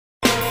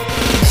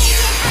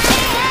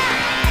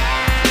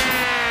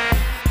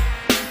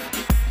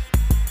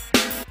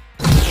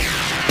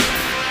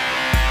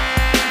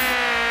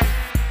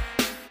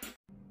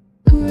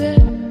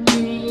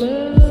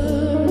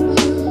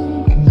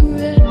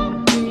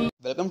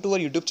welcome to our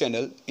YouTube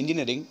channel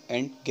Engineering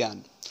and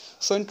Gyan.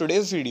 So in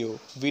today's video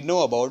we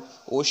know about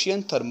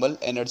Ocean Thermal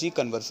Energy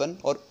Conversion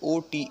और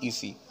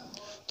OTEC।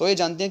 तो ये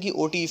जानते हैं कि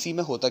OTEC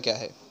में होता क्या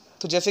है।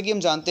 तो जैसे कि हम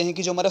जानते हैं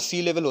कि जो हमारा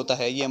सी लेवल होता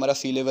है, ये हमारा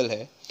सी लेवल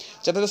है,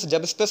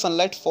 जब इस पर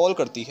सनलाइट फॉल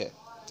करती है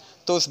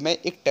तो इसमें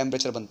एक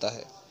टेम्परेचर बनता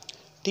है।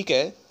 ठीक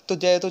है,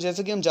 तो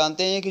जैसे कि हम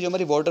जानते हैं कि जो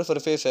हमारी वाटर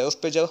सरफेस है उस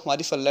पर जब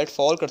हमारी सनलाइट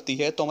फॉल करती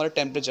है तो हमारा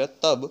टेम्परेचर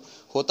तब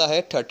होता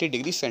है 30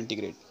 डिग्री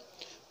सेंटीग्रेड।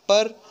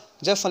 पर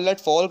जब सनलाइट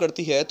फॉल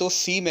करती है तो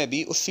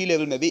सी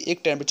लेवल में भी एक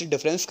टेम्परेचर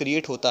डिफरेंस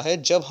क्रिएट होता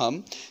है जब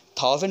हम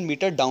 1000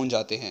 मीटर डाउन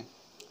जाते हैं।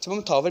 जब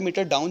हम 1000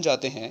 मीटर डाउन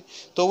जाते हैं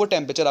तो वो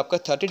टेम्परेचर आपका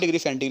 30 डिग्री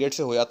सेंटीग्रेड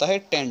से हो जाता है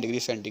 10 डिग्री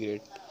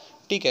सेंटीग्रेड।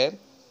 ठीक है,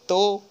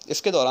 तो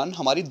इसके दौरान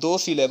हमारी दो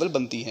सी लेवल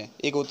बनती हैं,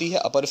 एक होती है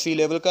अपर सी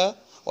लेवल का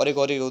और एक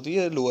होती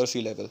है लोअर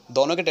सी लेवल।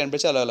 दोनों के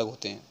टेम्परेचर अलग अलग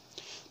होते हैं।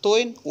 तो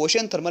in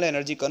ocean thermal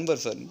energy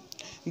conversion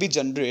we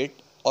generate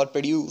और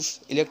produce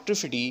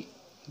electricity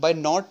bye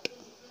not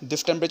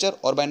this temperature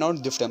or by not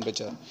this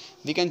temperature.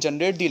 We can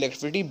generate the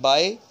electricity by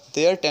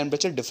their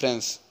temperature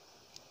difference.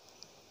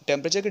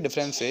 Temperature के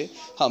difference से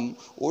हम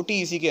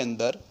OTEC के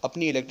अंदर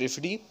अपनी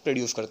इलेक्ट्रिसिटी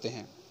प्रोड्यूस करते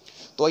हैं।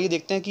 तो आइए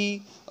देखते हैं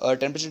कि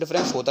टेम्परेचर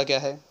डिफरेंस होता क्या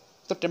है।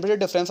 तो टेम्परेचर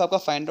डिफरेंस आपका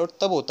फाइंड आउट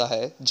तब होता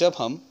है जब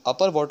हम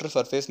अपर वाटर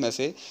सरफेस में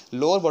से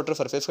लोअर वाटर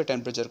सरफेस के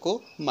टेम्परेचर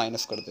को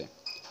माइनस कर दें।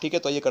 ठीक है,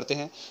 तो ये करते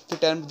हैं। तो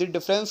the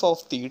difference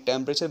of the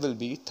temperature will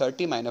be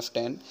 30 -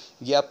 10।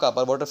 ये आपका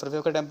अपर वाटर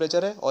सरफेस का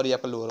टेम्परेचर है और ये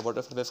आपका लोअर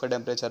वाटर सरफेस का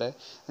टेम्परेचर है।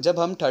 जब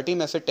हम 30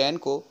 में से 10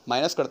 को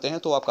माइनस करते हैं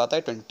तो आपका आता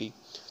है 20।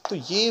 तो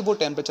ये वो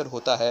टेम्परेचर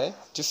होता है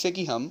जिससे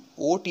कि हम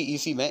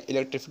OTEC में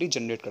इलेक्ट्रिसिटी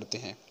जनरेट करते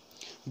हैं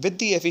विद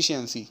द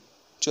एफिशिएंसी।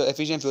 जो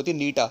एफिशिएंसी होती है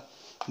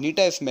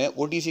नीटा इसमें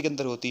OTEC के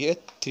अंदर होती है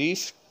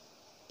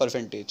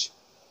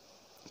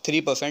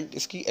 3%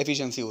 इसकी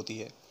एफिशिएंसी होती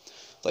है।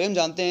 तो हम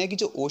जानते हैं कि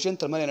जो ओशन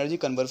थर्मल एनर्जी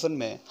कन्वर्सन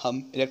में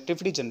हम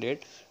इलेक्ट्रिसिटी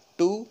जनरेट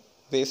 2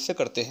 वेज से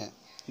करते हैं,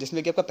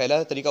 जिसमें कि आपका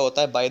पहला तरीका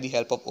होता है by the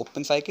help of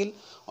open cycle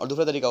और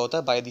दूसरा तरीका होता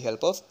है by the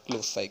help of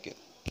close cycle.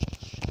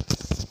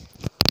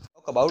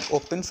 Talk about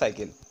open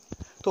cycle.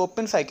 तो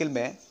ओपन साइकिल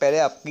में पहले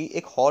आपकी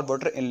एक हॉट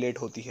वाटर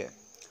इनलेट होती है।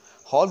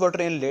 हॉट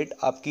वाटर इनलेट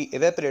आपकी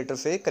एवेपोरेटर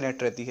से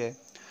कनेक्ट रहती है।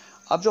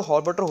 अब जो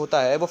हॉट वाटर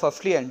होता है वो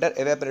फर्स्टली एंटर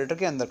एवेपोरेटर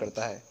के अंदर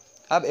करता है।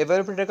 अब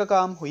एवेपोरेटर का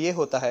काम ये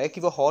होता है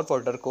कि वो हॉट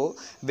वाटर को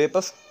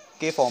वेपर्स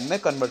के फॉर्म में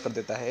कन्वर्ट कर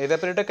देता है।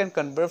 Evaporator can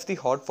convert the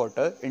hot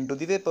water into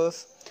the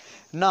vapours.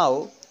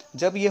 Now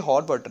जब ये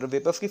हॉट वाटर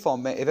वेपर्स की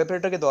फॉर्म में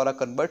एवेपोरेटर के द्वारा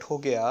कन्वर्ट हो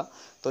गया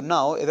तो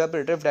now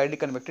evaporator directly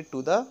converted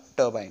to the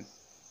turbine.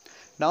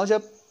 Now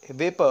जब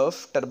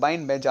वेपर्स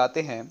टर्बाइन में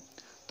जाते हैं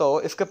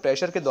तो इसके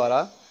प्रेशर के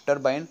द्वारा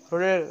टर्बाइन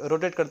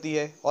रोटेट करती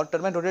है। और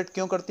टर्बाइन रोटेट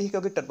क्यों करती है?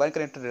 क्योंकि टर्बाइन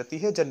कनेक्टेड रहती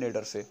है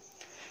जनरेटर से।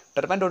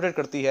 टर्बाइन रोटेट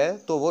करती है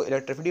तो वो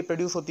इलेक्ट्रिसिटी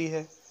प्रोड्यूस होती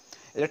है।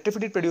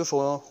 इलेक्ट्रिसिटी प्रोड्यूस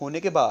होने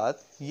के बाद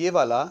ये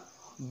वाला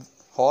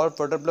हॉट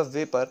वाटर प्लस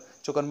वेपर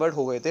जो कन्वर्ट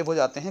हो गए थे वो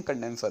जाते हैं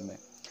कंडेंसर में।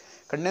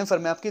 कंडेंसर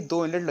में आपकी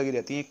दो इनलेट लगी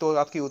रहती हैं, एक तो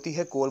आपकी होती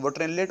है कोल्ड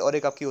वाटर इनलेट और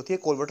एक आपकी होती है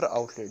कोल्ड वाटर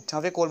आउटलेट।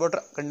 जहाँ पे कोल्ड वाटर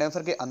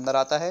कंडेंसर के अंदर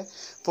आता है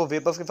वो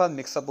वेपर्स के साथ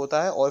मिक्सअप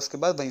होता है और उसके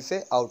बाद वहीं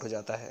से आउट हो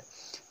जाता है।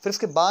 फिर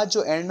उसके बाद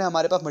जो एंड में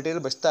हमारे पास मटेरियल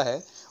बचता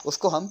है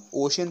उसको हम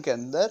ओशियन के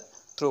अंदर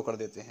थ्रो कर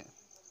देते हैं।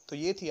 तो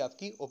ये थी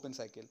आपकी ओपन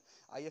साइकिल।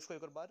 आइए इसको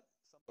एक और बार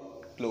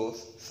close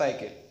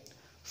cycle.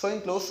 So in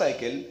close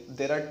cycle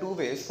there are 2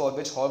 ways for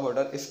which hot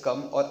water is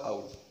come और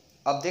आउट।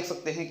 आप देख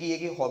सकते हैं कि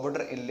ये हॉट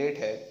वाटर इनलेट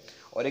है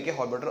और एक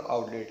हॉट वाटर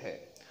आउटलेट है।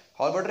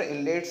 हॉट वाटर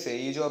इनलेट से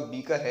ये जो आप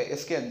बीकर है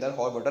इसके अंदर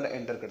हॉट वाटर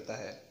एंटर करता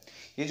है।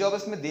 ये जो आप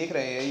इसमें देख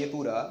रहे हैं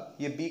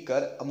ये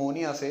बीकर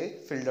अमोनिया से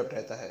फिल्ड अप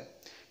रहता है।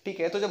 ठीक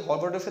है, तो जब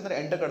हॉट वाटर इसके अंदर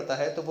एंटर करता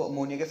है तो वो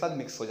अमोनिया के साथ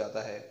मिक्स हो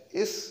जाता है।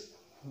 इस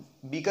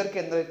बीकर के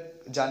अंदर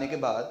जाने के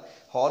बाद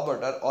हॉट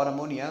वाटर और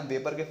अमोनिया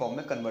वेपर के फॉर्म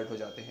में कन्वर्ट हो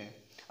जाते हैं।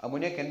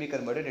 Ammonia can be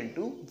converted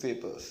into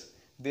vapours.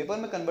 Vapour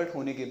में कन्वर्ट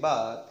होने के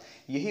बाद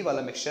यही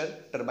वाला मिक्सचर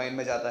टरबाइन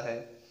में जाता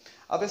है।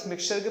 अब इस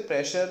मिक्सचर के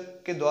प्रेशर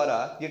के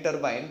द्वारा ये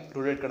टरबाइन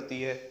रोटेट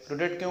करती है।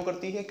 रोटेट क्यों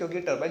करती है? क्योंकि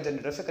टरबाइन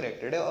जनरेटर से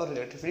कनेक्टेड है और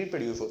इलेक्ट्रिसिटी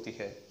प्रोड्यूस होती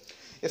है।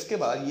 इसके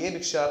बाद ये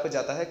मिक्सचर आपका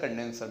जाता है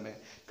कंडेंसर में।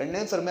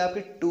 कंडेंसर में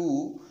आपके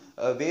 2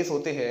 वेज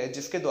होते हैं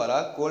जिसके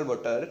द्वारा कोल्ड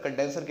वाटर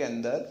कंडेंसर के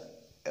अंदर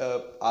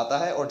आता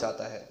है और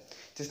जाता है,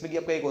 जिसमें कि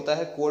आपका एक होता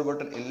है कोल्ड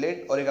वाटर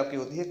इनलेट और एक आपकी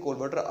होती है कोल्ड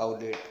वाटर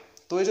आउटलेट।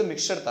 तो ये जो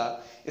मिक्सचर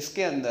था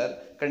इसके अंदर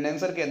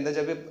कंडेंसर के अंदर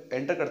जब ये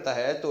एंटर करता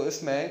है तो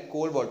इसमें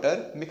कोल्ड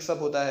वाटर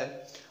मिक्सअप होता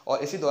है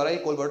और इसी द्वारा ये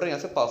कोल्ड वाटर यहाँ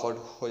से पास आउट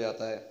हो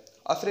जाता है।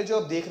 अब फिर जो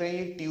आप देख रहे हैं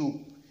ये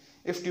ट्यूब,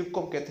 इस ट्यूब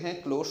को हम कहते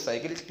हैं क्लोज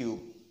साइकिल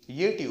ट्यूब।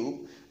 ये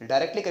ट्यूब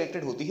डायरेक्टली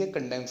कनेक्टेड होती है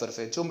कंडेंसर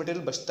से, जो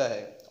मटेरियल बचता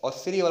है, और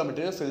फिर ये वाला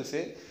मटेरियल फिर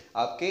से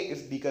आपके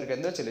इस बीकर के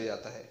अंदर चले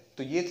जाता है।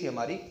 तो ये थी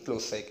हमारी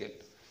close cycle.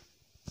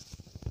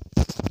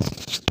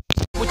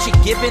 What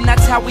you're given,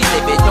 that's how we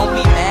live it. Don't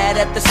be mad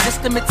at the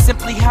system, it's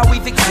simply how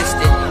we've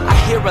existed. I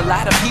hear a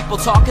lot of people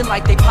talking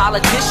like they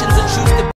politicians and choose to